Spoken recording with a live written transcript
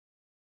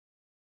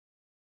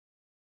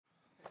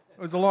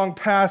It was a long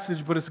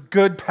passage, but it's a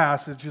good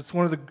passage. It's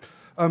one of the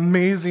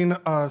amazing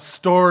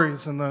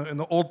stories in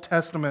the Old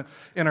Testament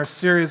in our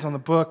series on the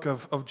book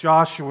of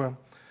Joshua.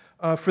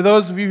 For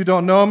those of you who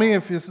don't know me,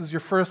 if this is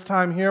your first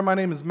time here, my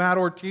name is Matt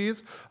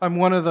Ortiz. I'm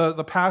one of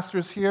the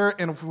pastors here,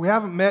 and if we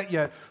haven't met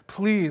yet,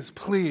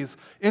 please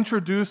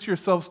introduce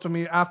yourselves to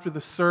me after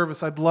the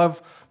service. I'd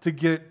love to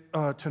get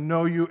to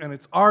know you, and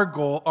it's our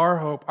goal, our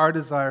hope, our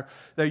desire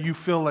that you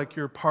feel like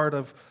you're part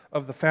of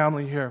the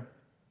family here.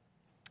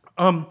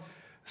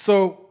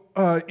 So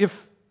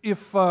if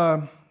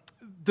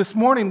this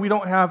morning we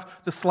don't have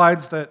the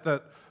slides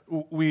that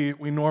we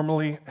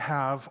normally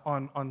have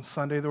on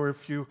Sunday. There were a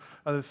few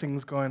other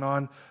things going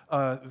on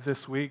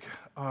this week.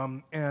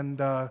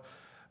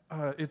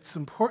 It's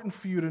important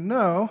for you to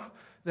know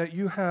that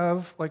you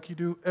have, like you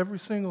do every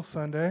single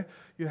Sunday,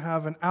 you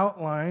have an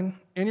outline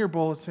in your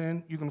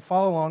bulletin. You can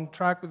follow along,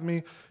 track with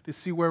me to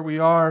see where we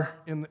are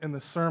in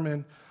the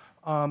sermon.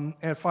 And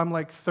if I'm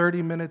like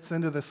 30 minutes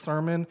into the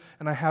sermon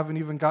and I haven't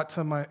even got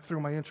through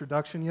my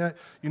introduction yet,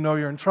 you know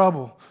you're in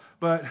trouble.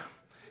 But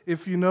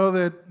if you know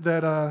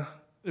that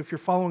if you're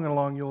following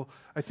along,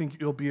 I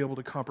think you'll be able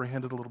to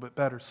comprehend it a little bit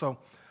better. So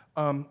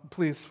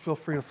please feel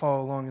free to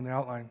follow along in the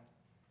outline.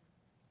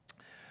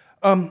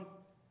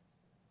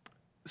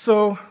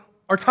 So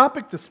our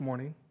topic this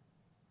morning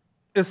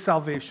is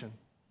salvation.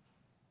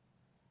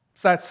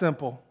 It's that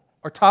simple.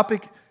 Our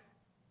topic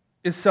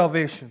is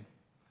salvation.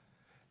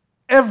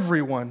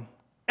 Everyone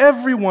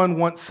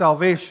wants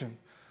salvation.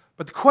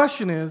 But the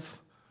question is,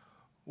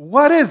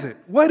 what is it?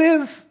 What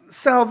is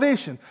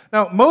salvation?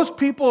 Now, most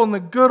people in the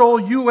good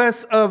old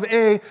US of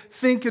A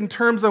think in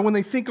terms of, when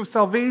they think of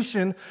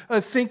salvation,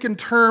 think in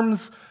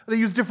terms, they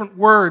use different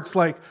words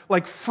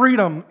like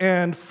freedom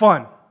and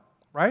fun,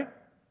 right?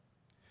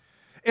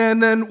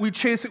 And then we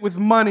chase it with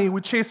money,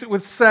 we chase it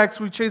with sex,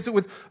 we chase it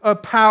with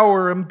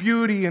power and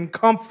beauty and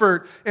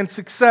comfort and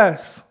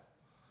success.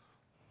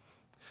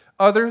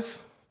 Others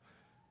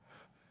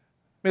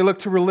may look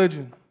to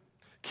religion,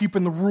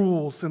 keeping the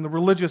rules and the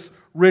religious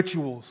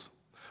rituals.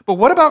 But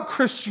what about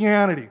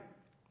Christianity?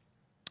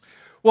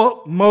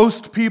 Well,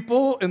 most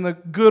people in the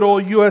good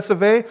old US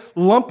of A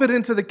lump it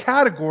into the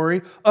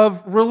category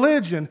of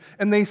religion.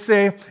 And they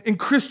say, in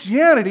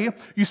Christianity,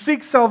 you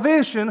seek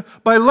salvation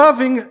by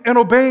loving and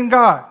obeying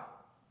God.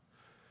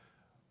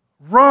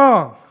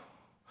 Wrong.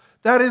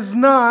 That is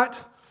not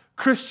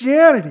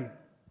Christianity.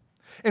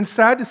 And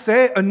sad to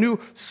say, a new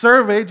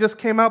survey just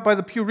came out by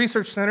the Pew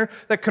Research Center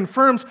that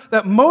confirms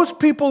that most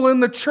people in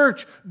the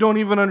church don't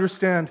even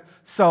understand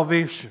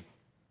salvation.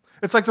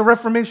 It's like the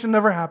Reformation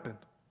never happened.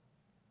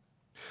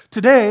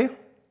 Today,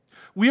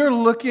 we are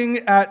looking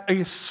at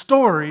a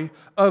story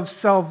of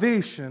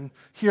salvation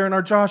here in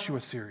our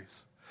Joshua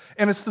series.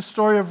 And it's the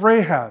story of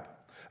Rahab,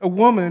 a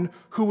woman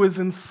who was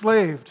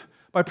enslaved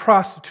by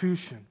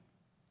prostitution.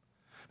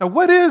 Now,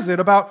 what is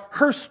it about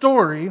her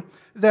story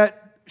that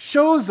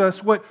shows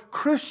us what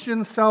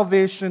Christian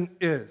salvation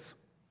is?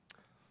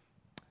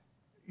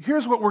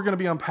 Here's what we're going to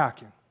be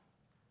unpacking.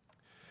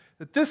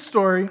 That this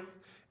story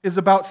is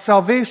about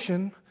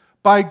salvation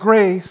by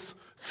grace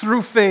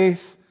through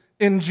faith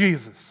in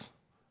Jesus.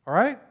 All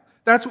right?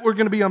 That's what we're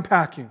going to be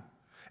unpacking.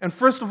 And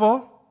first of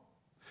all,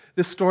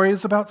 this story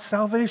is about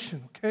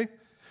salvation, okay?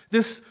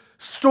 This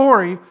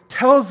story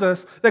tells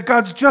us that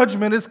God's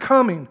judgment is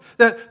coming,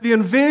 that the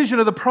invasion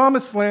of the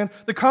promised land,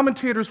 the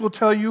commentators will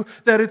tell you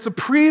that it's a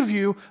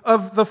preview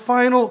of the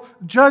final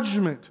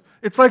judgment.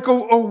 It's like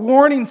a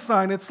warning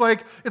sign. It's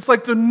like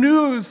the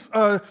news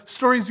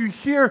stories you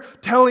hear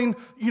telling,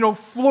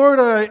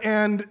 Florida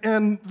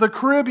and the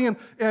Caribbean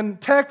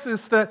and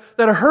Texas that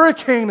a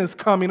hurricane is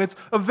coming. It's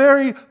a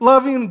very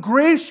loving,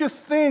 gracious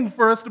thing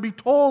for us to be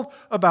told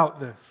about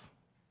this.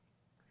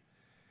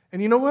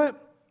 And you know what?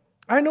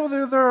 I know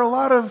there are a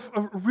lot of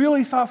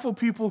really thoughtful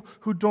people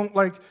who don't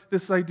like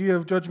this idea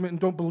of judgment and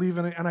don't believe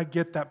in it, and I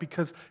get that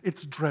because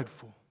it's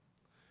dreadful.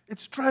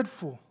 It's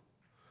dreadful.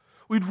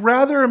 We'd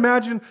rather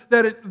imagine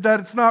that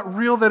it's not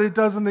real, that it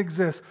doesn't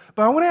exist.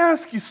 But I want to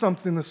ask you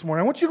something this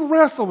morning. I want you to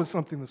wrestle with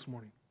something this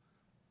morning.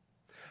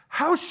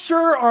 How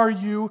sure are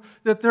you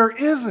that there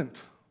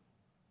isn't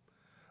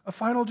a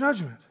final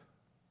judgment?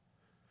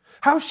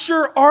 How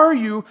sure are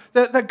you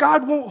that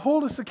God won't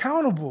hold us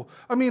accountable?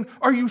 I mean,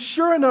 are you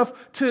sure enough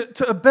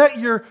to bet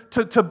your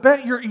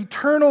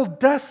eternal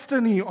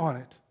destiny on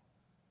it?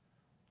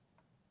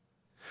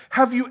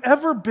 Have you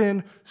ever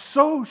been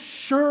so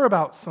sure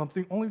about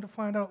something only to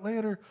find out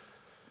later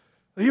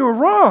that you were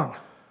wrong?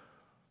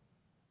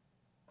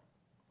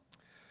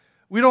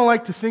 We don't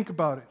like to think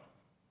about it,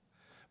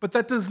 but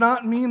that does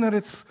not mean that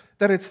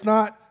it's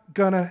not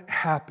gonna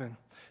happen.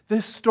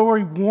 This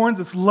story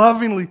warns us,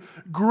 lovingly,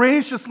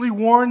 graciously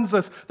warns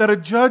us that a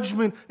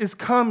judgment is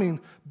coming,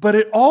 but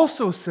it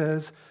also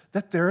says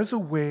that there is a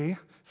way,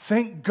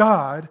 thank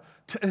God,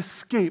 to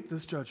escape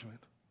this judgment.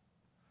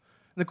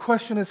 And the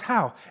question is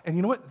how? And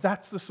you know what?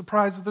 That's the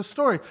surprise of the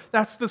story.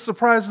 That's the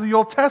surprise of the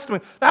Old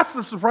Testament. That's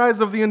the surprise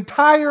of the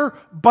entire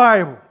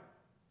Bible.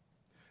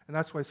 And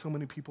that's why so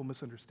many people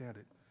misunderstand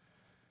it,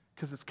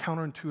 because it's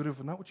counterintuitive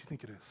and not what you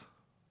think it is.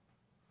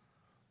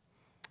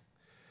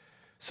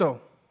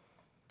 So,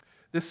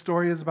 this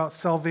story is about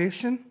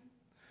salvation.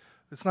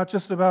 It's not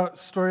just about a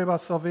story about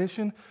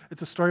salvation,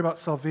 it's a story about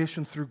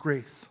salvation through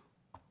grace.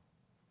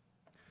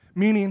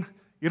 Meaning,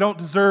 you don't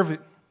deserve it.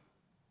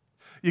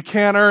 You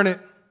can't earn it.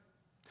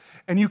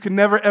 And you can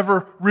never,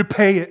 ever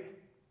repay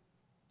it.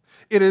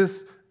 It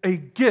is a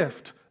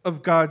gift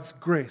of God's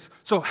grace.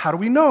 So how do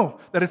we know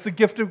that it's a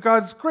gift of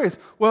God's grace?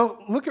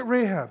 Well, look at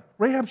Rahab.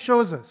 Rahab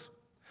shows us.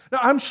 Now,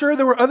 I'm sure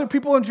there were other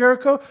people in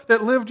Jericho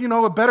that lived,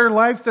 a better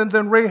life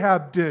than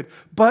Rahab did.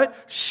 But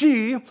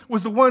she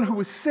was the one who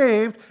was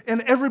saved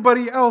and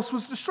everybody else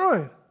was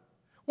destroyed.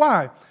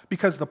 Why?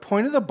 Because the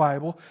point of the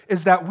Bible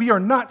is that we are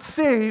not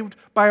saved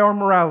by our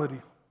morality.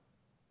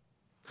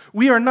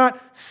 We are not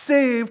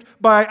saved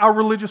by our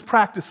religious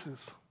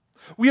practices.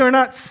 We are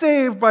not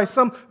saved by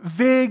some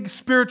vague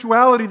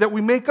spirituality that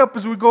we make up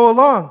as we go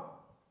along.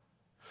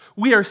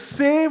 We are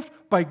saved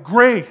by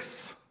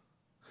grace.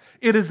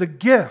 It is a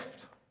gift.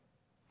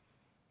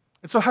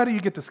 And so how do you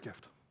get this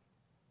gift?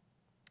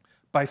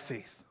 By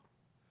faith.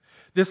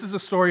 This is a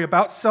story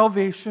about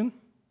salvation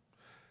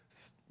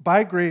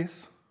by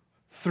grace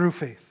through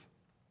faith.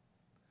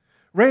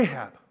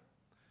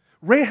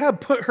 Rahab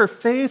put her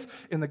faith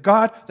in the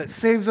God that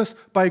saves us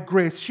by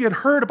grace. She had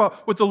heard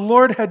about what the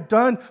Lord had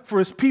done for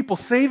his people,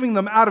 saving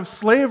them out of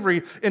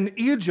slavery in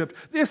Egypt.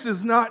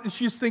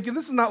 She's thinking,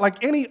 this is not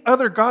like any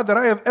other God that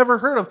I have ever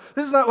heard of.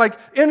 This is not like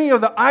any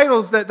of the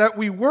idols that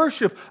we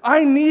worship.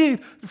 I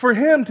need for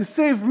him to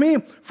save me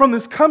from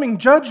this coming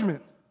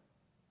judgment.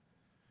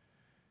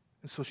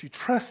 And so she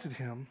trusted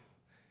him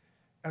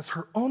as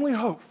her only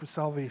hope for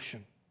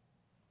salvation.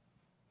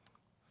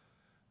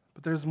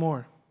 But there's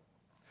more.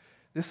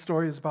 This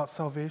story is about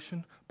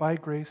salvation by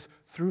grace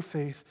through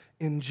faith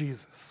in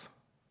Jesus.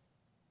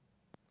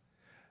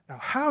 Now,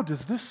 how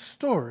does this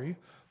story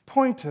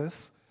point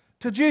us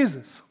to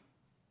Jesus?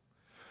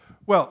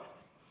 Well,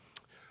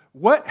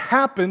 what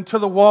happened to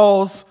the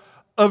walls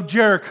of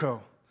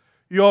Jericho?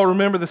 You all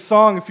remember the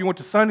song if you went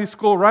to Sunday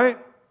school, right?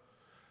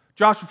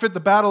 Joshua fit the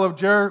battle of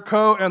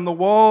Jericho and the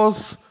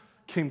walls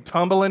came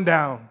tumbling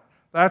down.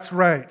 That's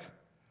right.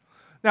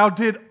 Now,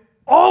 did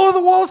all of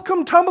the walls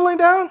come tumbling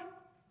down?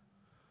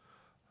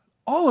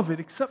 All of it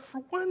except for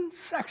one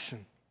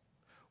section.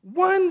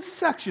 One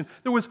section.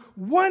 There was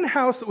one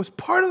house that was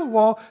part of the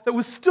wall that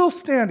was still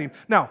standing.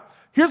 Now,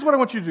 here's what I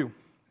want you to do.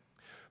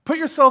 Put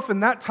yourself in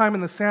that time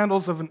in the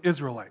sandals of an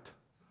Israelite.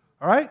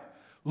 All right?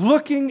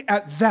 Looking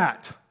at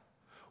that.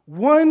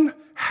 One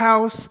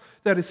house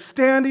that is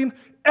standing,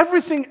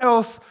 everything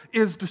else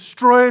is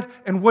destroyed,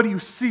 and what do you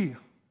see?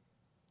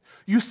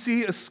 You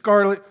see a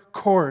scarlet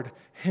cord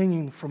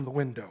hanging from the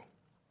window.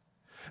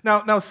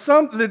 Now,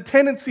 the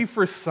tendency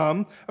for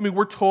some,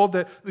 we're told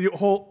that the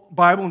whole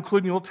Bible,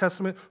 including the Old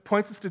Testament,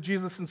 points us to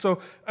Jesus, and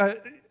so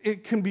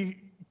it can be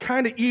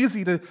kind of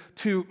easy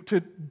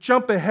to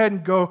jump ahead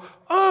and go,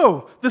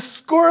 oh, the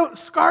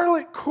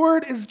scarlet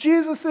cord is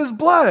Jesus'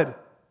 blood.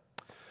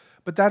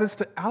 But that is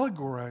to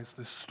allegorize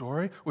this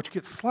story, which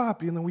gets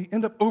sloppy, and then we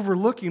end up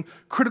overlooking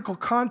critical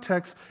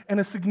context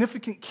and a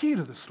significant key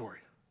to the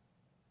story.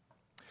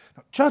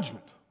 Now,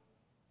 judgment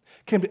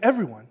came to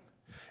everyone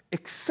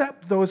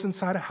except those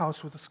inside a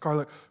house with a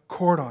scarlet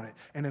cord on it.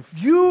 And if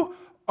you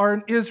are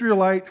an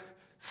Israelite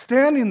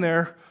standing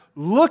there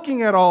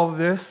looking at all of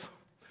this,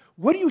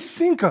 what do you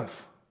think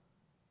of?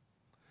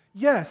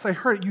 Yes, I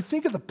heard it. You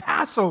think of the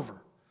Passover.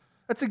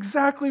 That's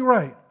exactly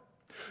right.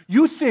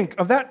 You think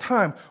of that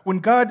time when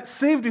God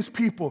saved his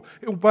people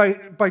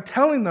by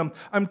telling them,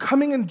 I'm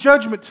coming in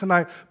judgment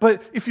tonight,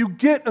 but if you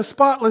get a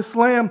spotless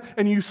lamb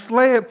and you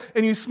slay it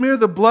and you smear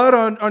the blood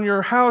on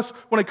your house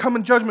when I come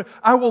in judgment,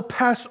 I will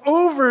pass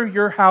over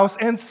your house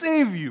and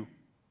save you.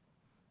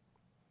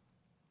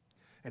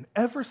 And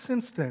ever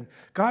since then,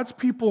 God's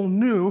people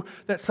knew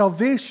that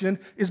salvation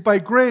is by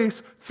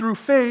grace through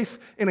faith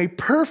in a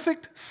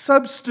perfect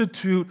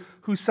substitute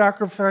who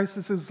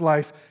sacrifices his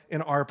life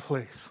in our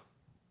place.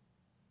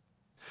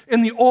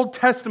 In the Old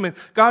Testament,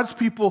 God's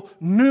people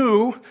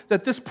knew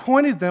that this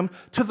pointed them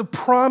to the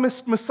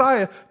promised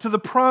Messiah, to the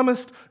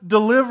promised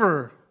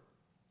deliverer.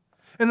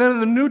 And then in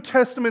the New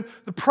Testament,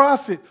 the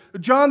prophet,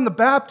 John the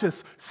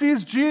Baptist,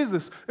 sees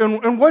Jesus.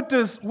 And what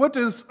does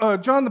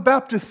John the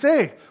Baptist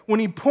say when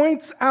he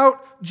points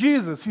out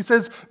Jesus? He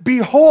says,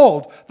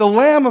 "Behold, the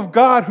Lamb of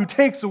God who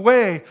takes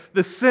away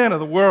the sin of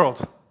the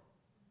world."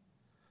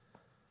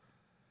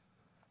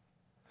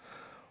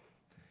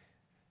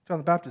 John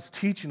the Baptist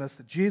teaching us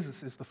that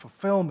Jesus is the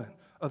fulfillment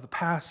of the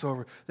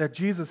Passover, that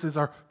Jesus is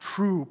our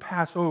true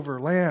Passover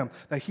lamb,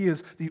 that he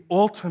is the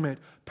ultimate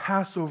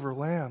Passover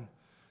lamb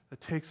that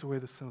takes away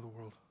the sin of the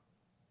world.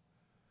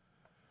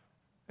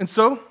 And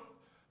so,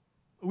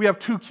 we have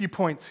two key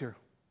points here.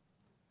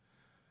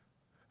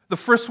 The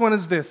first one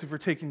is this, if you're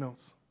taking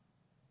notes.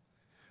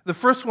 The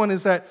first one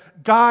is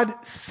that God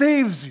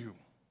saves you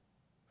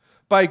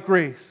by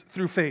grace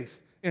through faith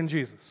in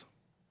Jesus.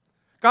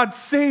 God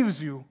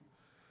saves you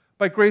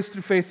by grace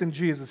through faith in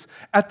Jesus.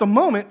 At the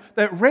moment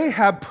that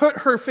Rahab put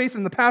her faith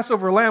in the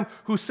Passover lamb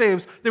who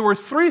saves, there were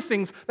three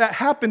things that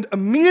happened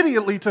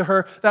immediately to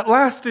her that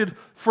lasted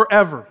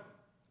forever.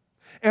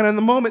 And in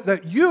the moment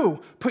that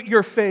you put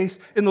your faith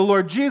in the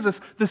Lord Jesus,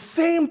 the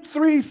same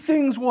three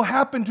things will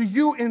happen to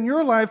you in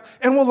your life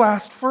and will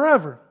last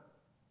forever.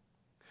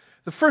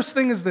 The first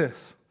thing is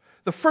this.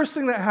 The first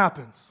thing that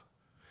happens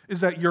is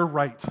that you're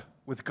right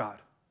with God.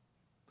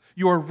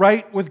 You are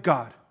right with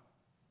God.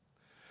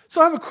 So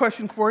I have a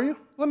question for you.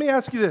 Let me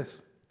ask you this.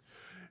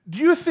 Do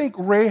you think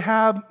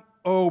Rahab,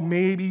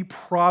 maybe,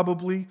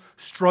 probably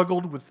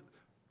struggled with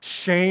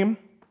shame?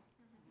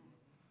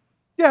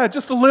 Yeah,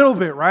 just a little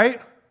bit,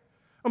 right?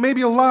 Or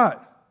maybe a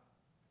lot.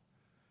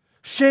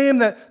 Shame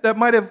that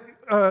might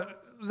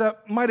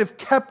have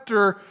kept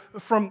her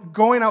from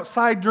going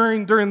outside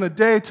during the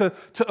day to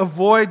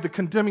avoid the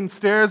condemning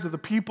stares of the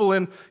people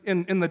in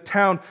the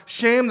town.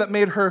 Shame that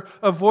made her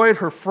avoid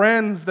her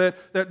friends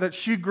that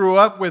she grew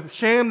up with.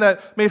 Shame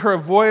that made her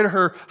avoid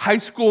her high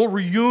school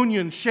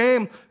reunion.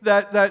 Shame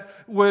that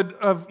would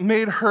have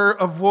made her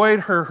avoid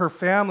her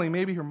family,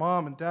 maybe her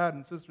mom and dad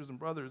and sisters and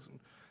brothers and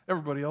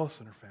everybody else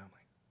in her family.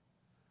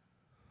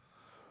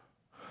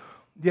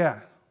 Yeah,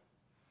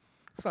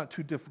 it's not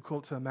too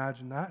difficult to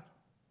imagine that.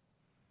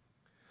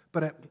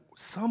 But at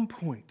some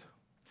point,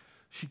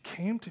 she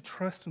came to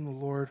trust in the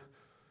Lord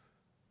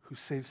who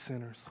saves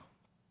sinners.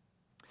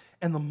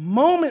 And the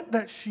moment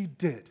that she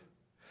did,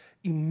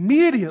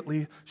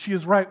 immediately she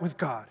is right with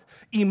God.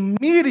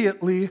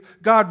 Immediately,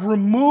 God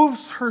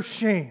removes her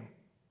shame.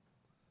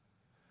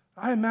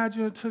 I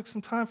imagine it took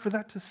some time for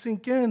that to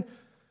sink in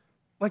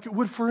like it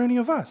would for any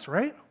of us,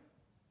 right?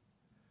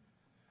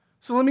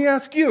 So let me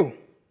ask you,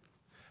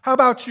 how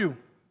about you?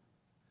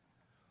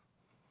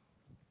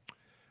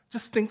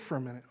 Just think for a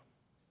minute.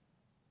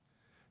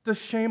 Does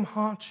shame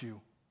haunt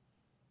you?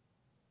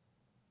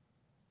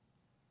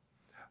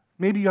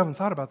 Maybe you haven't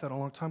thought about that in a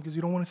long time because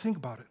you don't want to think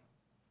about it.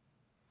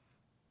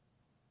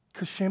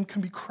 Because shame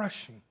can be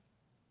crushing.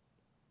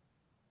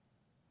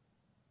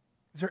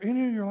 Is there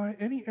any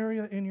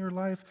area in your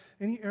life,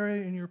 any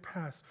area in your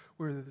past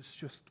where there's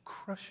just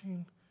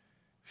crushing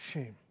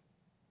shame?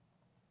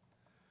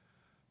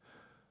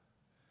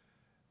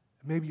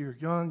 Maybe you're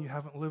young, you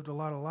haven't lived a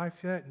lot of life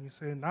yet, and you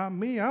say, not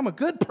me, I'm a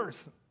good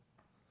person.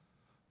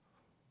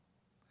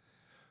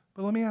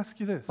 But let me ask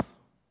you this.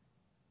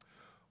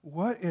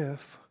 What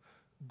if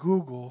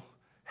Google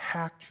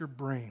hacked your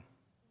brain?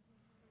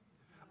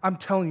 I'm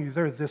telling you,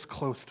 they're this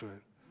close to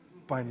it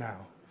by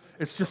now.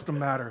 It's just a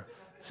matter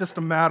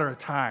of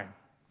time,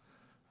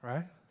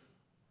 right?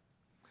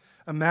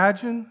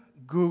 Imagine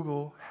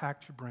Google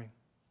hacked your brain.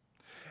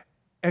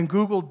 And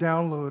Google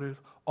downloaded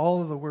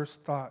all of the worst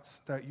thoughts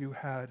that you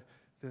had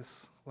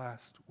this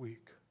last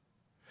week.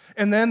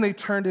 And then they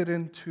turned it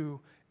into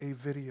a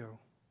video.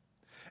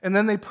 And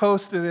then they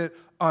posted it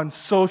on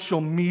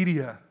social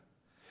media.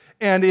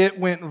 And it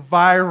went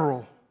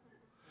viral.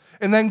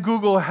 And then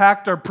Google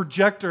hacked our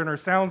projector and our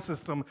sound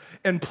system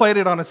and played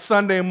it on a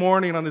Sunday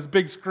morning on this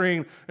big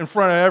screen in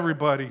front of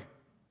everybody.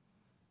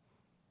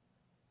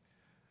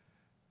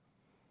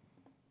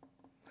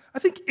 I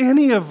think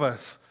any of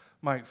us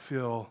might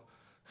feel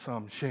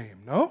some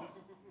shame, no?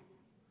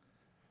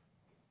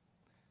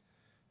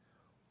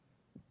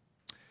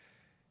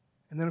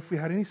 And then if we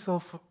had any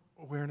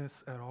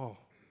self-awareness at all,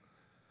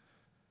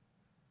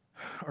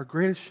 our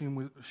greatest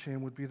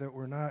shame would be that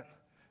we're not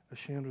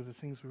ashamed of the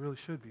things we really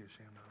should be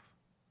ashamed of.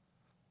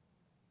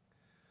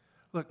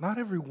 Look, not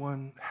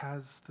everyone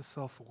has the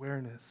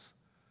self-awareness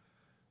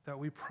that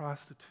we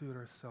prostitute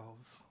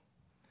ourselves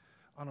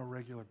on a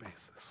regular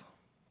basis.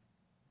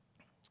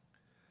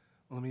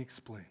 Let me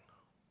explain.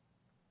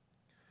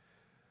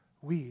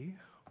 We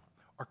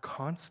are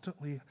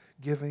constantly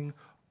giving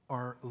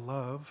our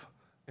love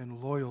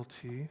and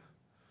loyalty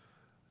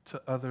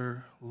to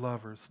other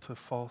lovers, to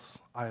false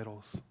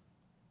idols.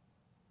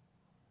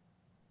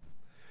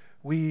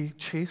 We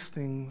chase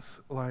things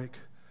like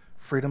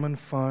freedom and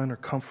fun or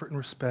comfort and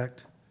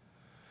respect,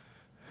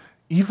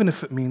 even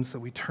if it means that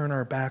we turn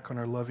our back on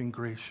our loving,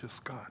 gracious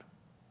God.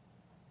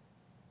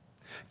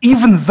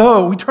 Even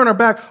though we turn our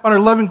back on our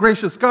loving,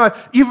 gracious God,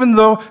 even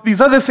though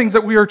these other things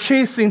that we are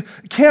chasing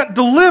can't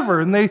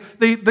deliver, and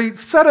they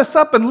set us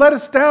up and let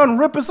us down and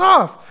rip us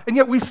off, and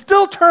yet we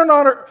still turn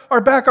on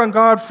our back on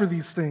God for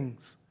these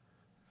things.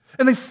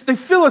 And they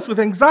fill us with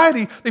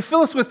anxiety, they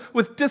fill us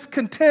with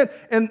discontent,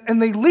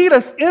 and they lead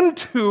us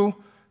into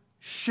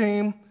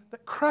shame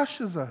that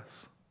crushes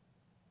us.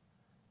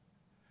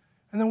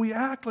 And then we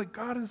act like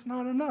God is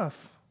not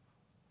enough.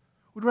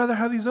 We'd rather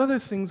have these other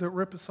things that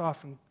rip us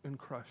off and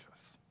crush us.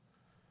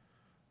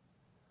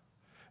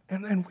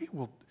 And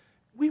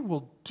we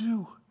will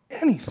do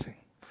anything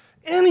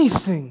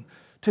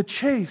to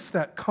chase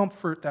that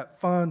comfort, that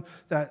fun,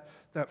 that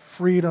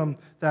freedom,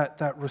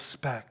 that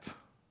respect.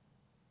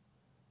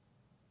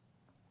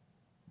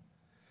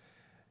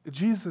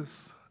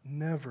 Jesus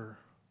never,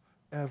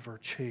 ever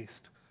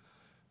chased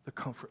the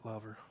comfort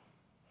lover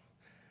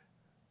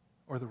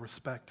or the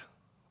respect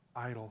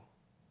idol.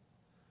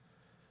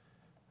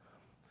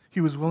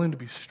 He was willing to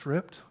be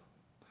stripped,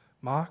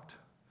 mocked,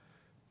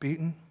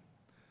 beaten,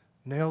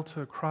 nailed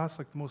to a cross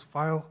like the most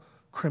vile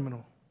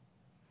criminal.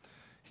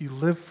 He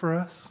lived for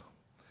us,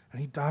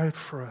 and he died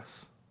for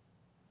us.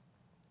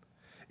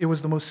 It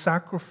was the most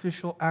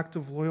sacrificial act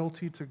of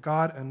loyalty to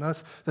God and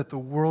us that the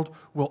world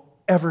will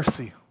ever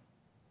see.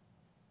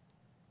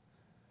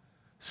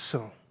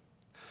 So,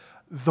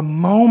 the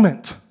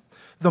moment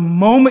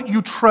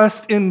you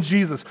trust in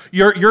Jesus,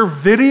 your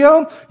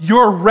video,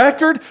 your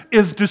record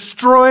is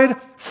destroyed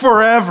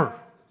forever.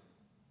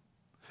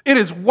 It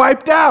is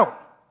wiped out.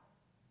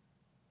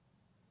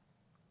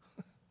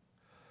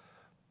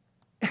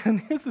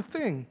 And here's the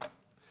thing.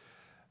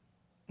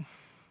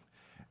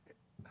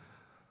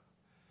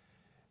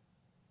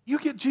 You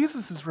get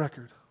Jesus'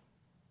 record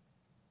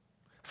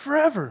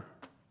forever.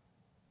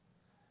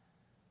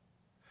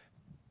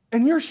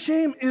 And your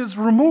shame is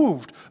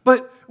removed.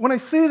 But when I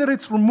say that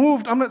it's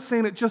removed, I'm not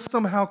saying it just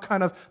somehow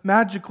kind of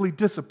magically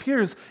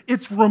disappears.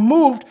 It's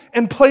removed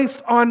and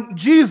placed on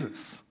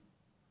Jesus.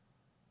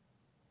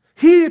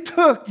 He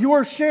took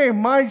your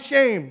shame, my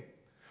shame,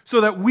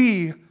 so that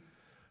we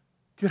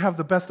could have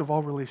the best of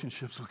all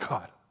relationships with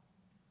God.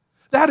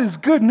 That is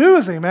good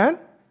news, amen?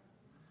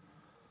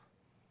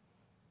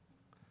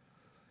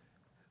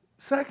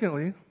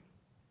 Secondly,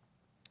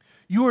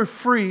 you are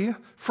free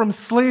from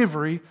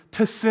slavery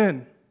to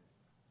sin.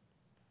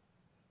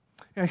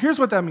 And here's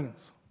what that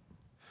means.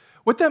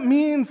 What that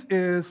means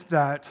is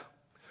that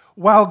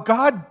while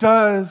God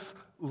does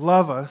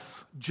love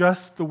us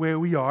just the way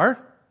we are,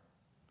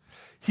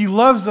 He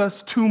loves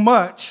us too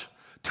much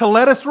to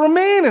let us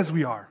remain as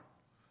we are.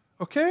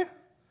 Okay?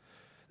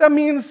 That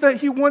means that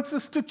He wants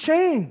us to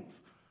change.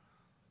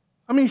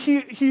 I mean,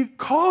 He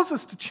calls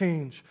us to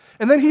change,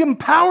 and then He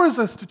empowers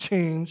us to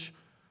change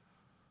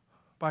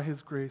by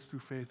His grace through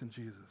faith in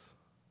Jesus.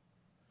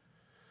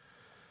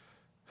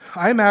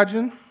 I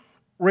imagine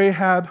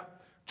Rahab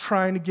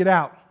trying to get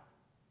out,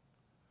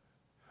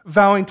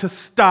 vowing to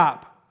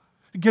stop,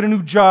 to get a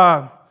new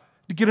job,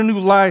 to get a new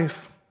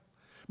life.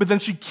 But then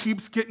she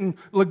keeps getting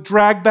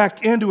dragged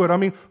back into it. I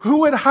mean, who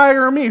would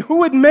hire me? Who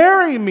would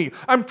marry me?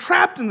 I'm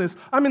trapped in this.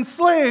 I'm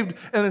enslaved.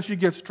 And then she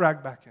gets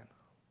dragged back in.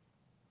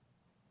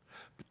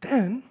 But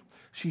then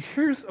she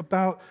hears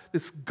about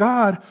this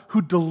God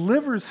who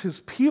delivers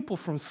His people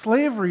from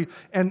slavery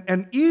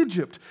and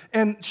Egypt.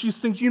 And she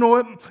thinks, you know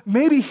what?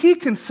 Maybe He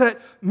can set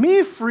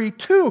me free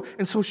too.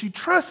 And so she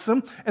trusts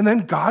Him, and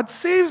then God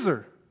saves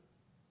her.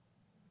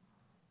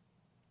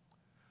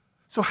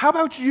 So how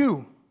about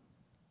you?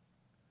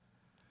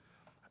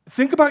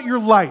 Think about your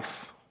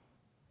life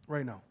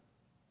right now.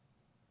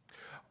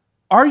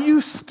 Are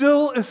you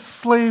still a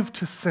slave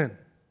to sin?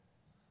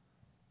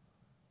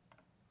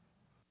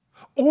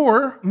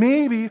 Or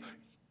maybe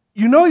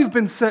you know you've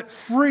been set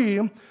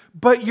free,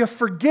 but you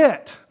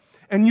forget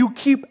and you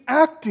keep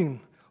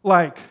acting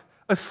like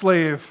a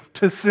slave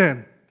to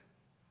sin.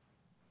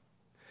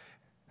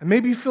 And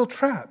maybe you feel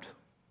trapped.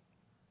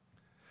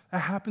 That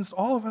happens to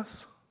all of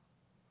us.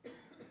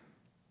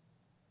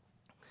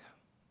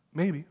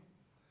 Maybe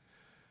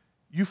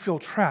you feel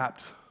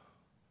trapped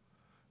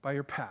by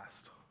your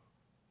past.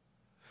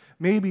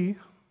 Maybe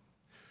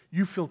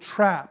you feel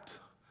trapped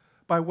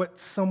by what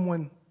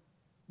someone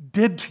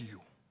did to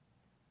you.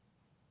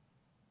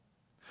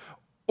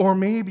 Or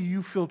maybe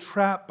you feel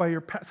trapped by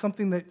your past,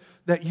 something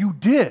that you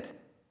did.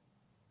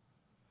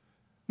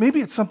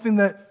 Maybe it's something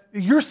that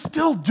you're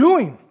still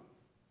doing,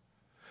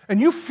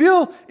 and you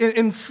feel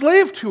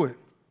enslaved to it.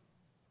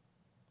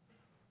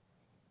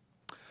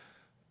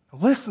 Now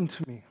listen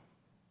to me.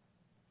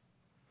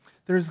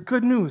 There's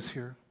good news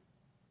here.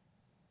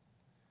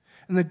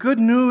 And the good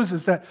news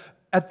is that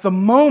at the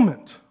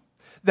moment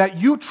that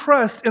you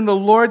trust in the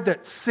Lord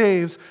that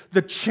saves,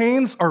 the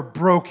chains are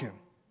broken.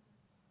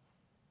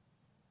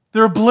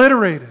 They're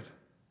obliterated.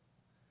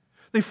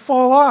 They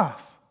fall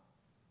off.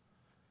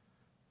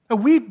 Now,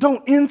 we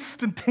don't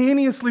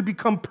instantaneously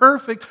become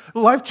perfect.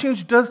 Life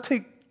change does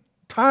take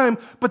time,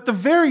 but the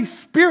very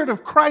Spirit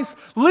of Christ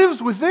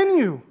lives within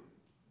you.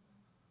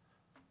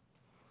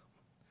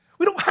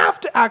 We don't have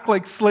to act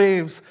like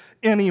slaves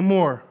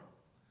anymore.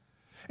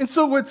 And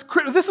so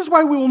this is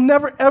why we will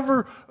never,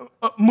 ever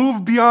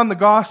move beyond the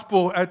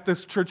gospel at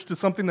this church to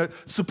something that's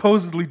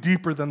supposedly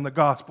deeper than the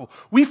gospel.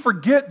 We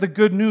forget the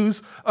good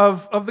news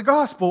of the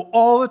gospel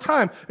all the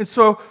time. And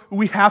so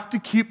we have to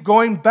keep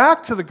going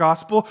back to the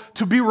gospel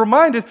to be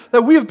reminded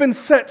that we have been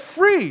set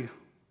free.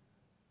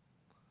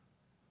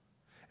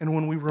 And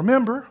when we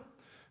remember,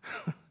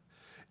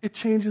 it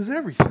changes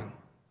everything.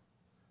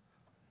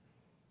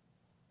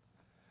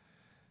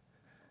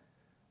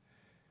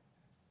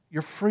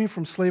 You're free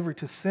from slavery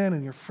to sin,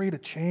 and you're free to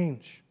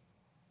change.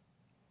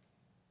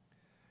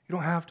 You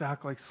don't have to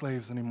act like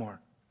slaves anymore.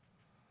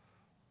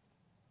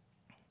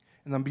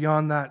 And then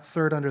beyond that,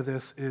 third under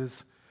this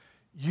is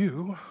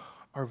you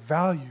are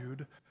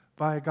valued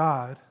by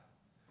God,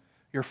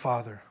 your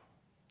Father.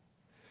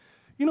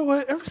 You know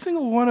what? Every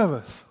single one of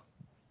us,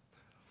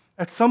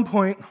 at some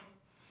point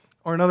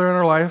or another in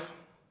our life,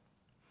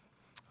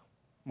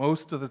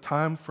 most of the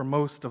time for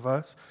most of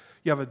us,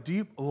 you have a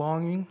deep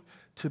longing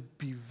to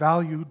be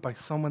valued by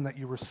someone that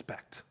you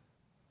respect.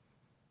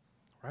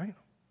 Right?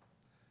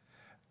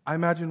 I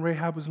imagine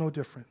Rahab was no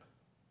different.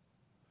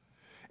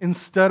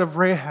 Instead of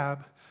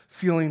Rahab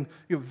feeling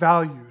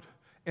valued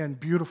and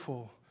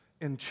beautiful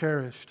and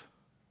cherished,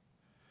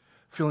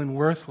 feeling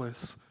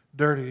worthless,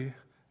 dirty,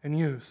 and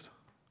used.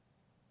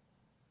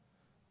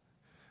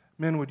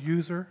 Men would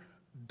use her,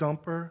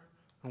 dump her,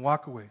 and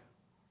walk away.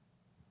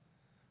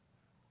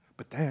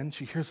 But then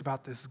she hears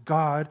about this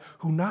God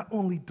who not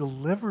only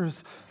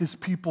delivers his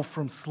people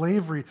from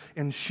slavery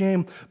and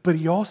shame, but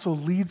he also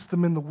leads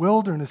them in the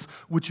wilderness,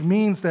 which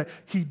means that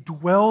he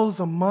dwells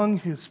among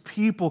his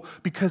people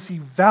because he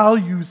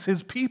values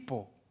his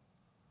people.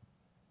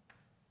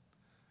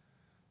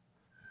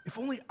 If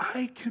only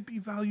I could be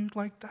valued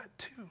like that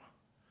too.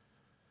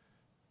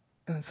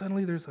 And then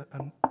suddenly there's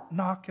a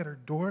knock at her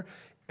door,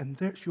 and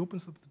there she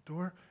opens up the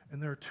door,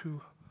 and there are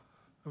two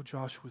of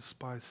Joshua's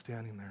spies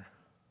standing there.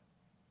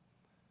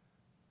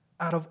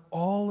 Out of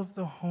all of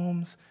the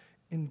homes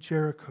in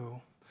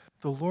Jericho,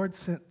 the Lord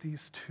sent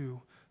these two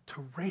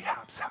to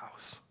Rahab's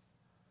house.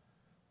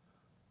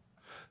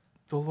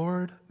 The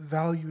Lord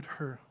valued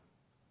her,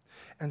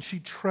 and she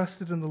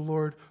trusted in the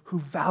Lord who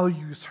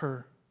values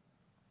her.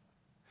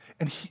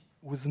 And he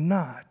was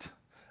not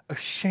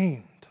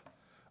ashamed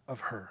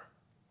of her.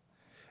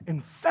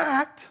 In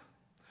fact,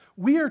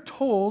 we are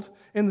told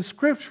in the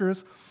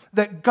scriptures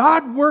that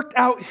God worked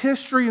out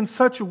history in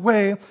such a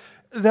way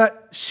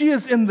that she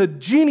is in the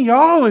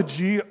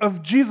genealogy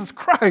of Jesus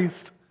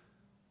Christ.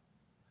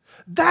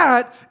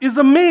 That is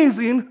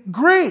amazing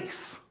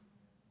grace.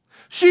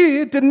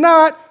 She did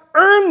not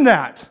earn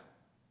that.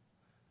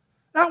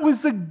 That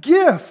was a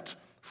gift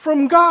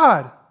from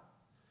God.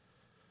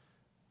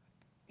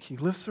 He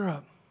lifts her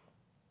up.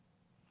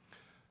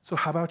 So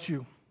how about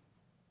you?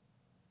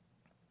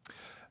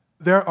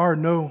 There are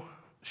no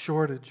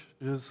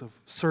shortages of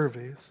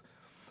surveys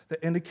that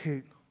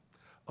indicate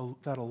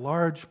that a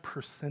large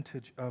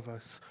percentage of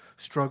us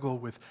struggle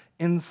with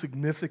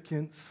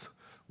insignificance,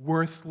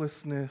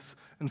 worthlessness,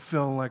 and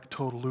feeling like a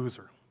total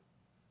loser.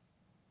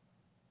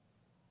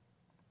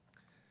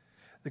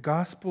 The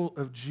gospel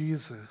of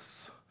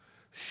Jesus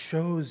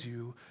shows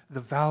you the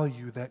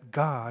value that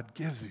God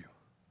gives you.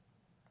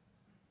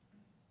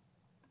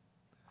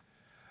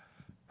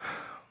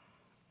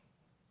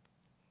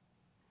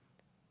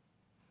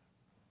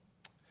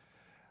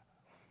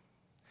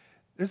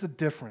 There's a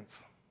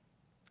difference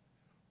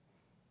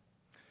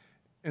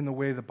in the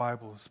way the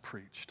Bible is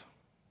preached,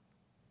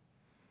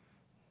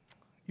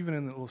 even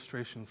in the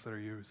illustrations that are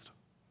used.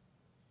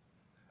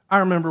 I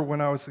remember when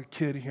I was a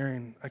kid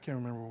hearing, I can't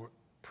remember what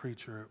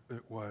preacher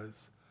it was,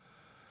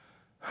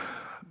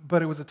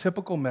 but it was a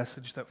typical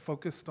message that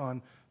focused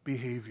on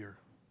behavior.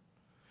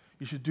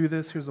 You should do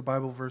this, here's a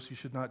Bible verse. You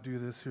should not do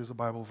this, here's a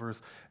Bible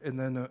verse. And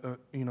then,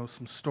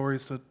 some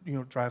stories to,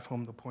 drive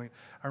home the point.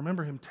 I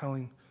remember him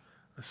telling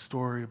a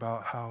story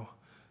about how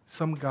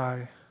some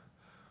guy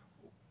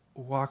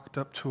walked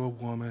up to a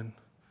woman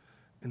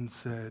and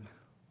said,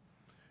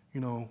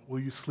 will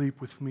you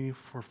sleep with me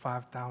for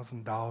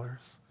 $5,000?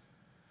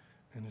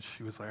 And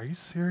she was like, are you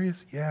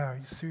serious? Yeah, are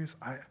you serious?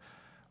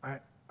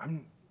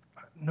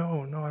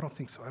 No, I don't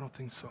think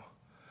so.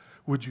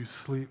 Would you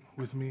sleep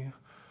with me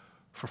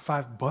for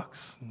 $5?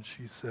 And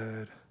she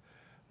said,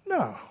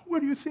 no,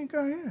 what do you think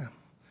I am?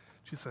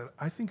 She said,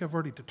 I think I've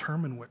already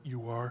determined what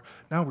you are.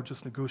 Now we're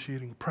just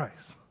negotiating the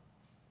price.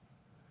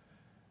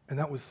 And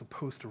that was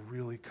supposed to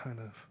really kind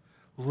of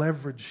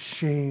leverage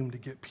shame to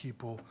get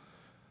people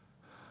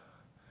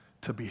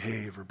to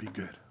behave or be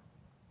good.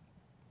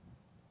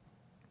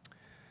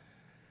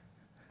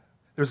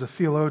 There's a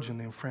theologian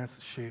named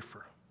Francis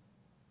Schaeffer.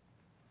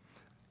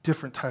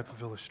 Different type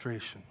of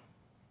illustration.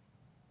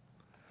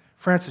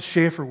 Francis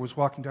Schaeffer was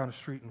walking down a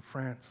street in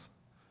France,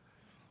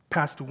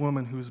 passed a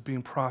woman who was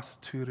being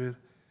prostituted,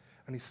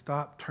 and he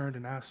stopped, turned,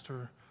 and asked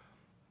her,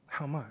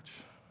 how much?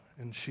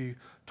 And she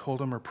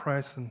told him her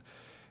price, and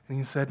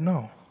he said,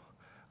 no,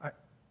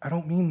 I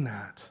don't mean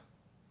that.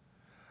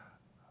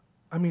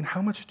 I mean,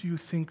 how much do you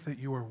think that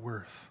you are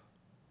worth?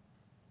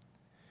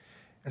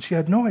 And she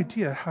had no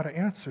idea how to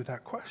answer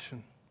that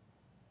question.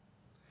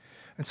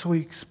 And so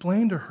he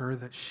explained to her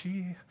that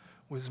she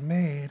was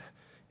made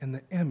in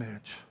the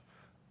image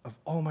of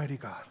Almighty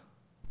God.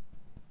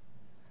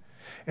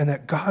 And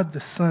that God the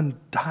Son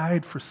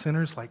died for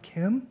sinners like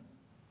him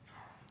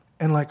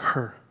and like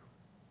her,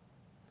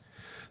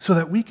 so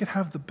that we could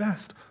have the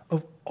best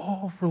of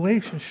all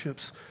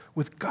relationships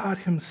with God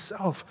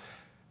himself.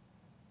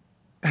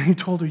 And he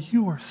told her,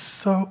 you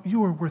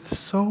are worth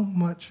so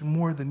much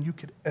more than you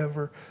could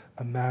ever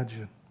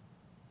imagine.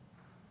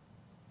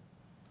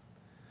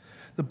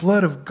 The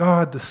blood of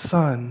God the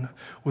Son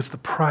was the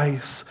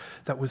price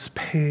that was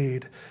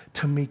paid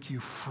to make you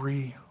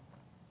free,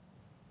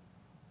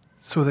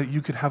 so that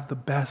you could have the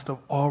best of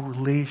all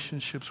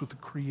relationships with the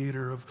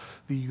Creator of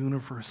the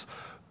universe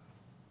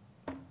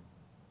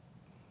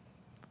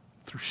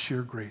through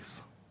sheer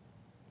grace.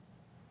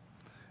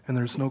 And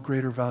there's no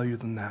greater value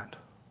than that.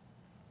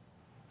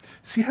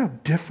 See how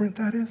different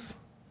that is?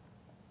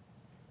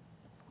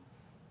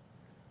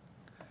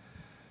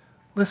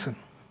 Listen,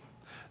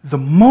 the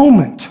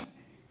moment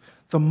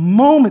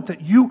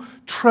that you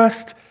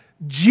trust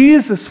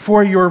Jesus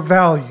for your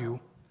value,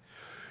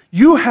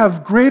 You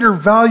have greater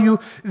value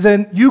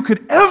than you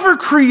could ever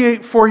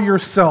create for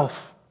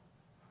yourself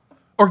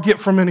or get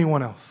from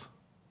anyone else.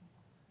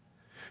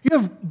 You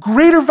have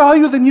greater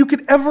value than you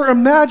could ever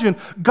imagine.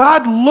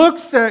 God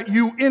looks at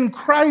you in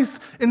Christ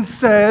and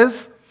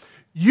says,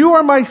 "You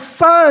are my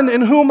son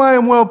in whom I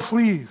am well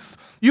pleased.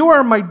 You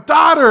are my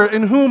daughter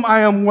in whom I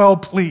am well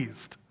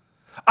pleased.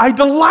 I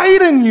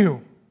delight in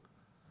you."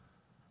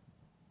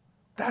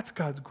 That's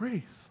God's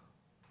grace.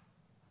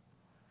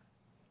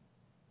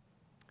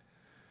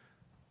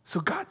 So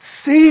God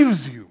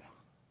saves you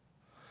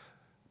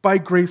by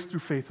grace through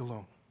faith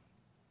alone.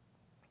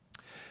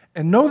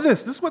 And know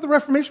this is what the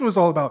Reformation was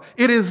all about.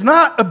 It is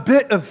not a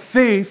bit of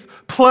faith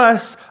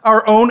plus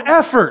our own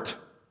effort.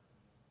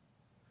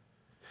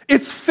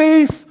 It's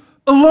faith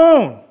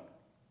alone,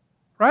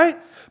 right?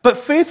 But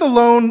faith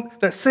alone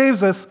that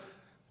saves us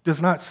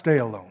does not stay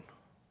alone.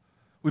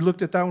 We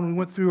looked at that when we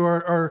went through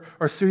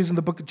our series in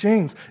the book of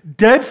James.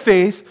 Dead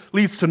faith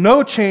leads to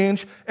no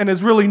change and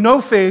is really no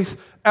faith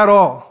at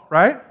all,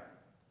 right?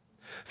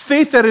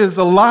 Faith that is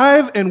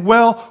alive and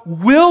well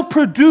will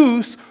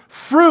produce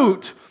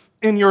fruit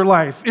in your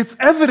life. It's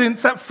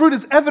evidence, that fruit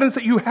is evidence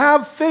that you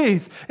have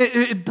faith.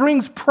 It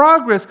brings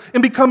progress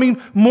in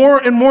becoming more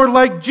and more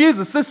like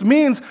Jesus. This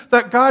means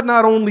that God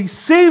not only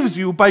saves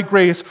you by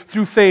grace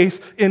through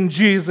faith in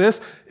Jesus,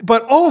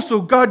 but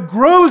also God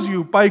grows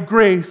you by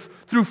grace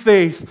through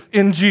faith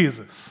in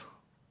Jesus.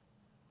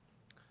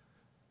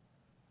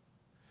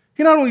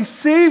 He not only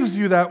saves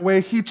you that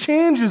way, he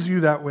changes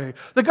you that way.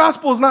 The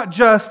gospel is not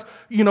just,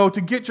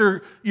 to get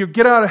your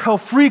get out of hell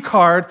free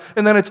card,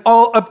 and then it's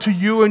all up to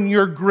you and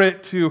your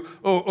grit to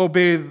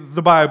obey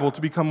the Bible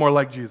to become more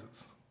like Jesus.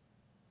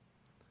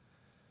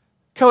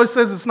 Keller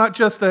says it's not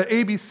just the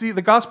ABC,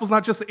 the gospel is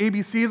not just the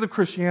ABCs of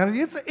Christianity,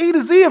 it's the A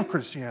to Z of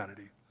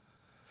Christianity.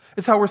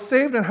 It's how we're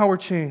saved and how we're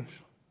changed.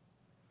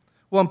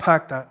 We'll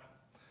unpack that.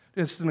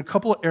 It's in a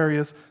couple of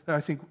areas that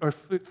I think are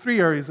three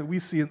areas that we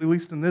see, at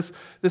least in this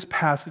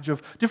passage,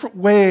 of different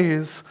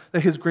ways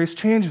that his grace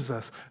changes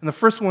us. And the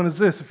first one is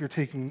this, if you're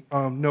taking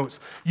notes.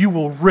 You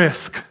will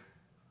risk.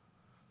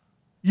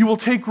 You will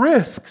take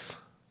risks.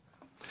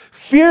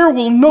 Fear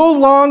will no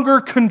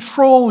longer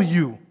control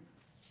you.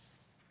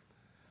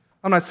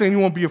 I'm not saying you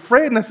won't be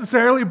afraid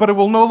necessarily, but it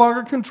will no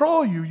longer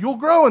control you. You'll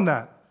grow in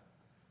that.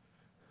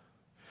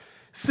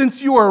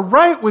 Since you are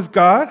right with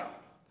God,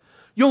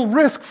 you'll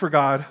risk for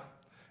God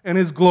and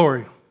his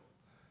glory.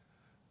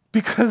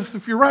 Because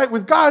if you're right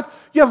with God,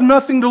 you have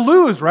nothing to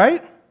lose,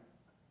 right?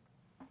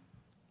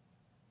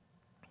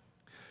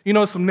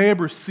 Some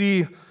neighbors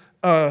see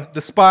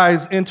the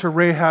spies enter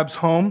Rahab's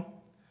home,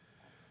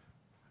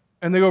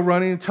 and they go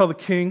running and tell the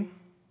king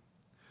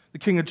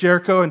of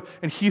Jericho,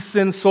 and he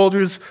sends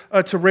soldiers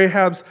to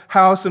Rahab's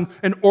house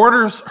and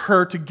orders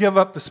her to give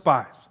up the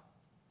spies.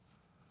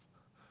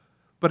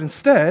 But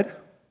instead,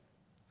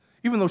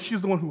 even though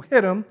she's the one who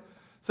hit him,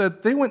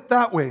 said they went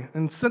that way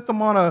and sent them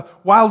on a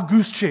wild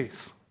goose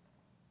chase.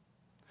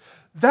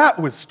 That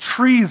was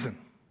treason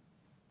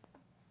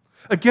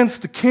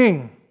against the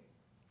king.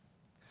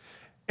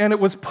 And it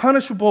was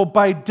punishable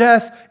by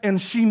death,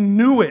 and she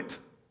knew it.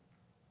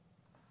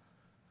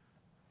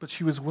 But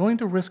she was willing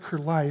to risk her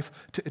life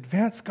to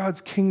advance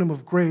God's kingdom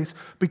of grace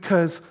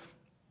because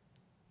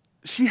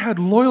she had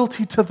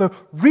loyalty to the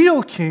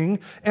real king,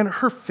 and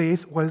her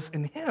faith was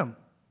in him.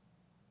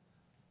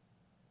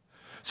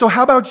 So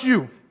how about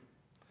you?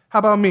 How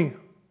about me?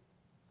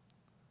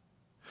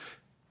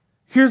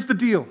 Here's the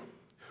deal.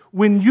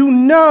 When you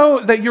know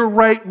that you're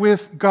right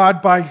with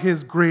God by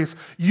his grace,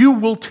 you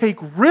will take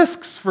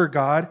risks for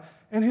God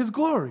and his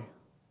glory.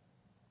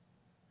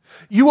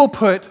 You will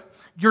put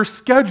your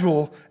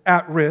schedule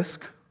at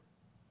risk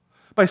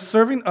by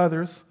serving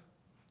others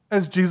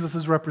as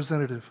Jesus'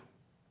 representative.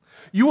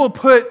 You will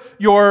put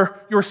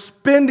your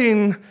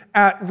spending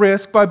at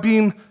risk by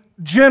being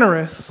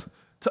generous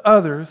to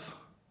others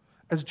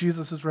as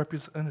Jesus'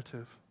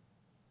 representative.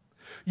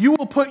 You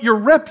will put your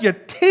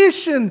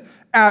reputation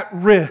at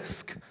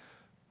risk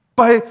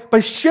by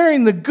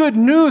sharing the good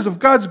news of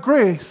God's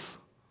grace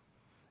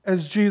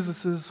as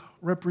Jesus'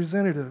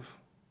 representative.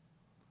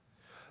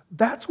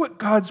 That's what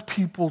God's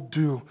people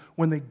do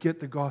when they get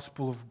the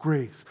gospel of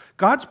grace.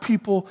 God's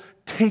people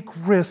take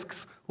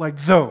risks like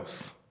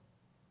those.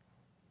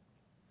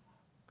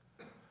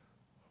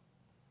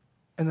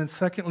 And then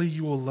secondly,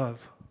 you will love.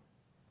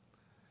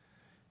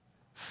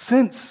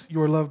 Since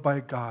you are loved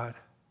by God,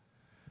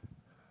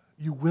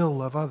 you will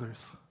love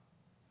others.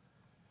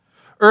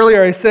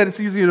 Earlier I said it's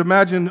easy to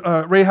imagine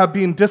Rahab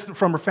being distant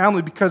from her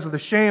family because of the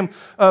shame,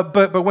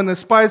 but when the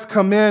spies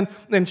come in,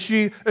 and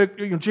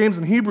James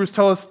and Hebrews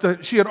tell us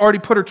that she had already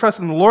put her trust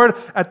in the Lord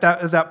at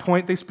that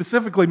point. They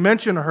specifically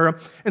mention her,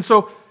 and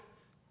so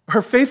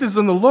her faith is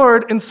in the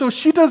Lord, and so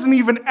she doesn't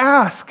even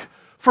ask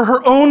for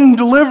her own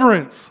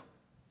deliverance.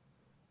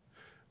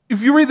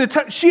 If you read the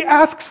text, she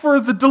asks for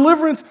the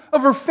deliverance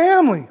of her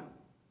family.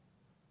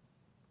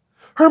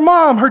 Her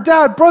mom, her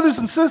dad, brothers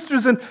and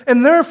sisters, and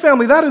their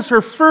family, that is her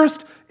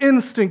first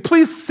instinct.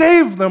 Please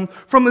save them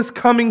from this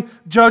coming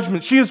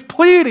judgment. She is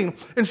pleading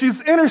and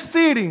she's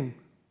interceding.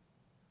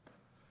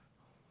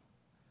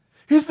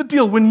 Here's the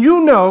deal. When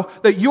you know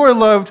that you are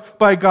loved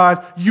by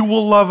God, you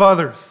will love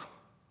others.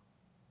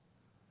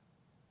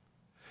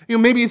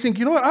 Maybe you think,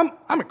 you know what,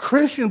 I'm a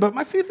Christian, but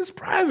my faith is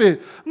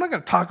private. I'm not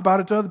going to talk about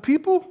it to other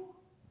people.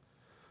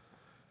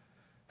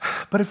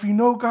 But if you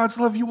know God's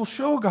love, you will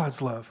show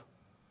God's love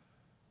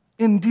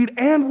in deed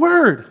and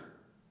word.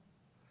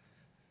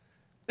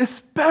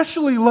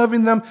 Especially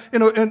loving them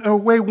in a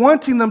way,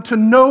 wanting them to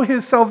know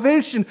His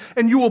salvation,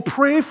 and you will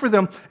pray for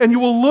them, and you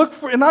will look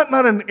for, not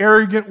in an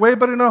arrogant way,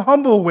 but in a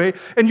humble way,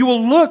 and you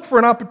will look for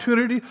an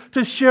opportunity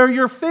to share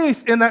your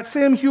faith in that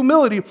same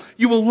humility.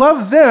 You will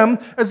love them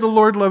as the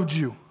Lord loved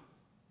you.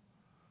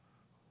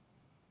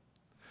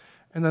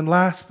 And then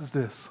last is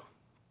this.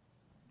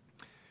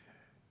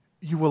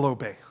 You will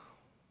obey.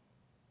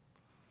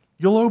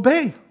 You'll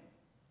obey.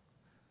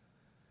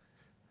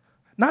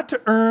 Not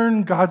to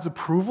earn God's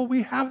approval.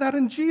 We have that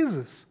in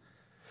Jesus.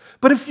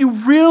 But if you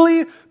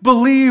really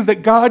believe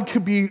that God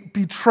can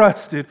be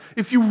trusted,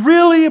 if you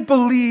really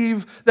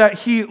believe that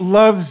He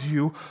loves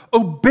you,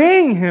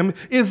 obeying Him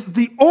is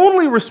the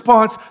only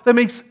response that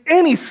makes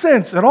any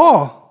sense at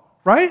all,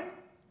 right?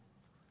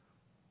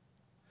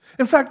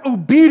 In fact,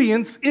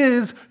 obedience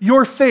is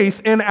your faith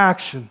in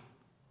action.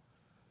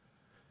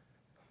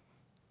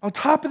 On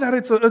top of that,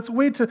 it's a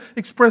way to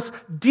express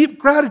deep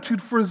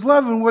gratitude for His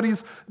love and what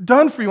He's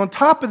done for you. On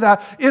top of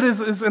that, it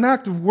is an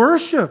act of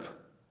worship.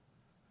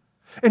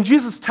 And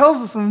Jesus tells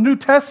us in the New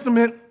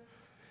Testament,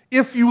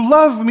 if you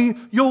love me,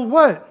 you'll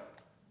what?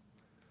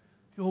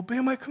 You'll obey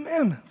my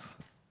commandments.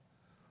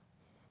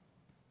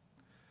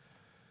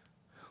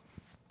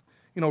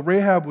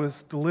 Rahab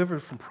was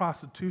delivered from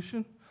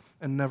prostitution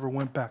and never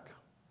went back.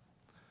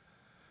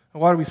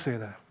 And why do we say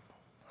that?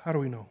 How do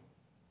we know?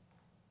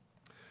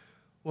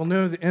 Well,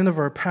 near the end of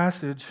our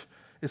passage,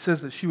 it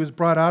says that she was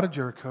brought out of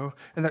Jericho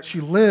and that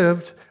she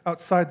lived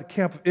outside the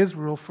camp of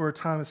Israel for a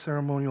time of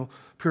ceremonial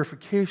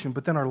purification.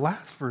 But then our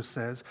last verse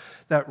says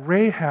that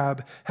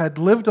Rahab had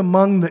lived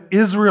among the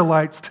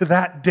Israelites to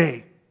that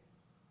day.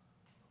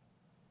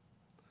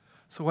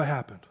 So what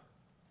happened?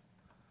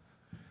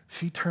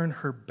 She turned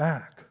her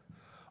back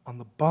on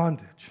the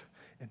bondage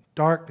and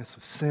darkness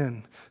of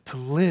sin to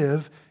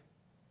live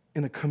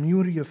in a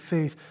community of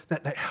faith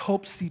that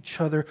helps each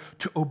other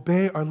to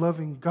obey our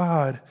loving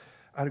God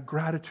out of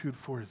gratitude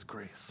for His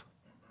grace.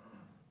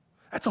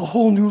 That's a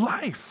whole new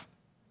life.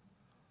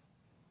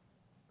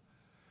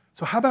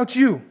 So how about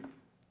you?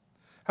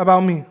 How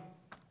about me?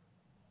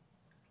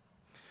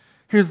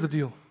 Here's the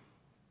deal.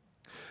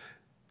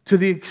 To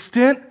the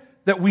extent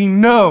that we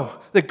know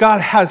that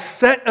God has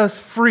set us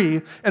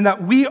free and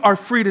that we are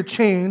free to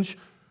change,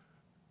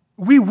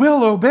 we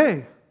will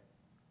obey.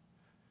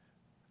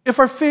 If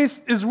our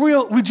faith is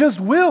real, we just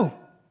will.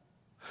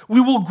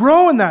 We will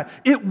grow in that.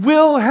 It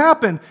will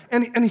happen.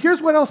 And here's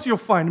what else you'll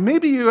find.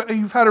 Maybe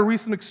you've had a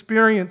recent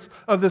experience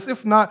of this.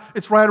 If not,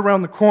 it's right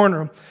around the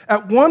corner.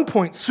 At one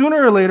point,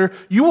 sooner or later,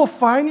 you will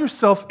find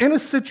yourself in a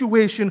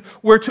situation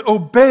where to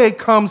obey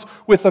comes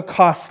with a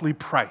costly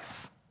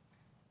price.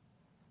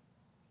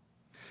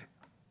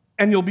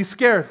 And you'll be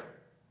scared.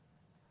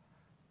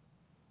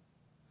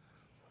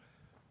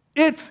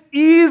 It's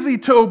easy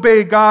to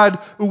obey God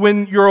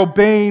when you're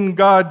obeying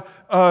God,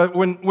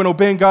 when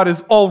obeying God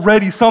is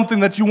already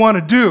something that you want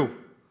to do,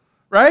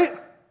 right?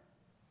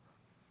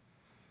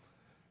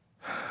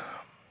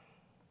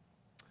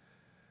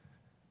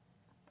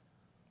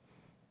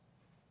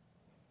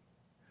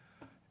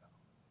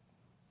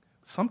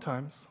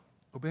 Sometimes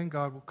obeying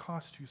God will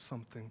cost you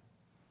something.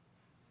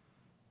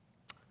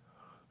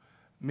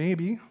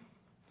 Maybe,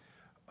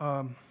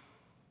 who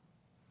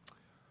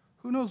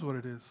knows what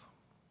it is?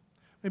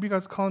 Maybe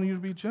God's calling you to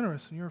be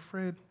generous, and you're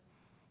afraid,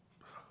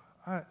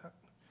 I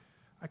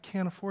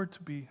can't afford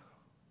to be.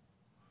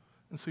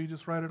 And so you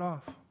just write it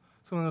off.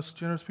 Some of the most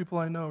generous people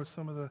I know are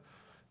some of the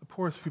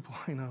poorest people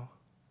I know.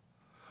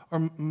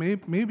 Or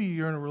maybe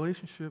you're in a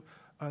relationship,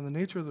 and the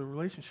nature of the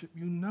relationship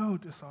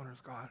dishonors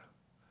God.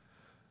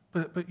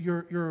 But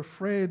you're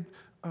afraid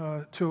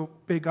to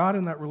obey God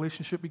in that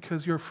relationship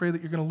because you're afraid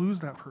that you're going to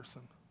lose that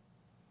person.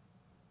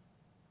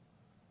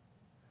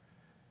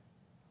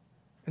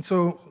 And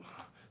so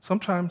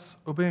sometimes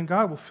obeying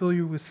God will fill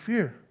you with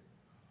fear.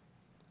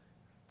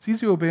 It's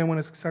easy to obey Him when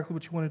it's exactly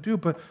what you want to do,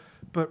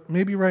 but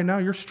maybe right now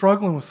you're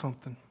struggling with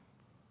something.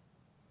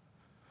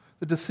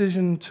 The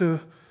decision to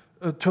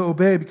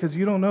obey because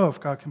you don't know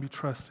if God can be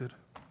trusted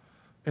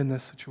in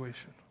this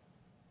situation.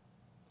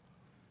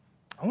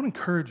 I want to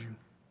encourage you.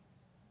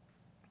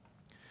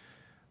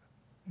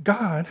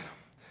 God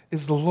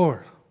is the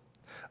Lord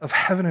of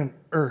heaven and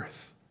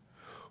earth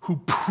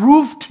who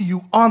proved to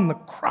you on the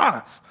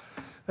cross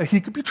that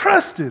He could be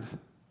trusted.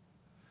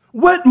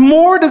 What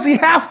more does He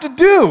have to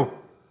do?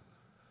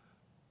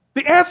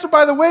 The answer,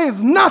 by the way,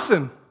 is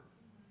nothing.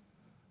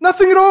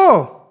 Nothing at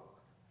all.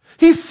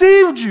 He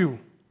saved you.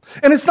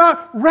 And it's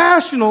not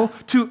rational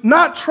to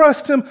not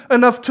trust Him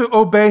enough to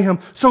obey Him.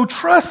 So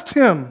trust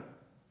Him.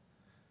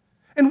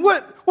 And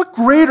what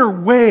greater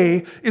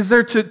way is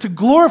there to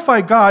glorify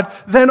God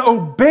than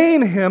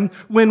obeying Him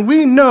when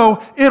we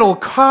know it'll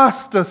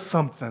cost us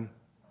something?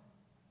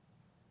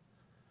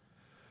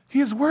 He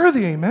is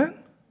worthy, amen?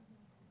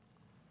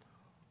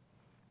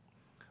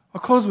 I'll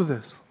close with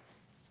this.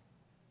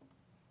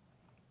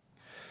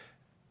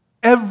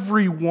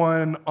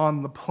 Everyone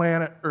on the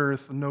planet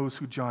Earth knows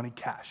who Johnny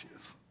Cash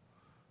is.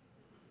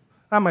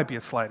 That might be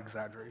a slight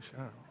exaggeration.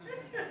 I don't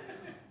know.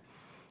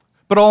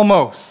 But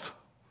almost,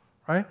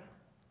 right?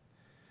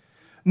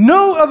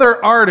 No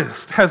other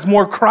artist has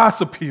more cross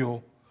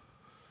appeal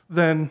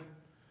or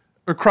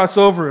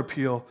crossover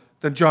appeal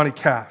than Johnny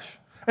Cash.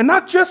 And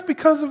not just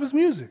because of his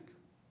music.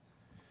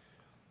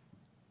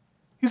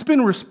 He's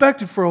been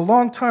respected for a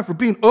long time for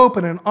being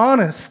open and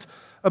honest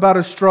about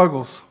his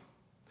struggles,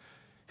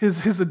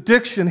 his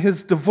addiction,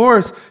 his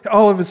divorce,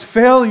 all of his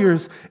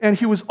failures. And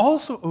he was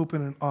also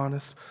open and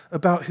honest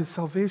about his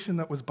salvation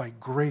that was by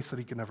grace that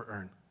he could never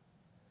earn.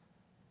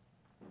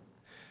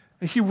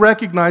 And he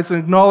recognized and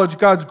acknowledged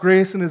God's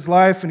grace in his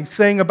life, and he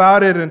sang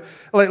about it, and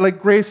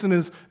like grace in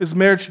his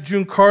marriage to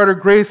June Carter,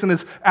 grace in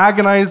his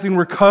agonizing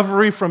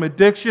recovery from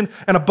addiction,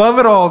 and above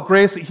it all,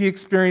 grace that he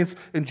experienced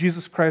in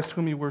Jesus Christ,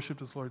 whom he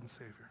worshiped as Lord and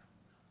Savior.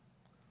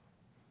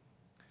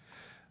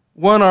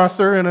 One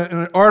author in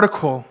an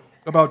article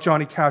about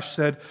Johnny Cash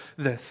said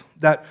this,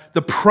 that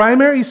the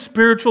primary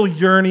spiritual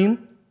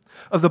yearning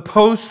of the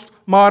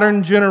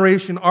postmodern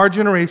generation, our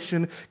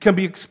generation, can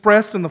be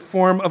expressed in the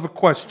form of a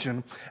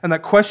question. And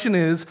that question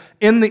is,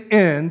 in the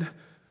end,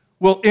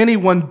 will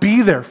anyone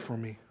be there for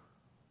me?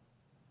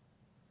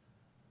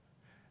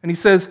 And he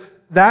says,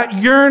 that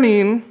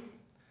yearning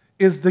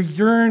is the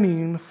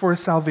yearning for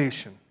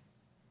salvation.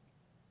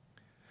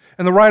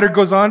 And the writer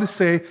goes on to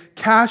say,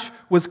 Cash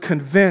was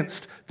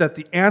convinced that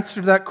the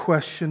answer to that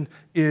question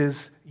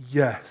is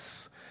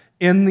yes.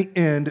 In the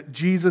end,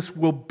 Jesus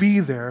will be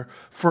there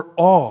for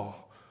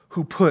all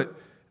who put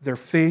their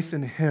faith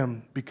in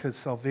him, because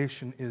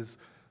salvation is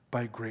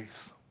by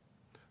grace.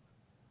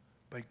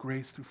 By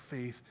grace through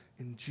faith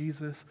in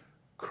Jesus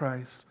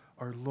Christ,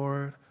 our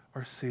Lord,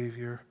 our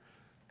Savior,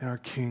 and our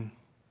King.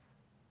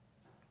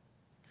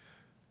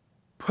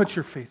 Put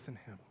your faith in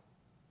him.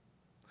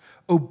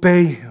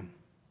 Obey him.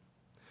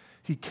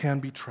 He can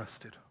be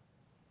trusted.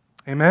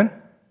 Amen?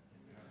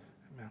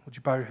 Amen. Would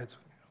you bow your heads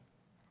with me?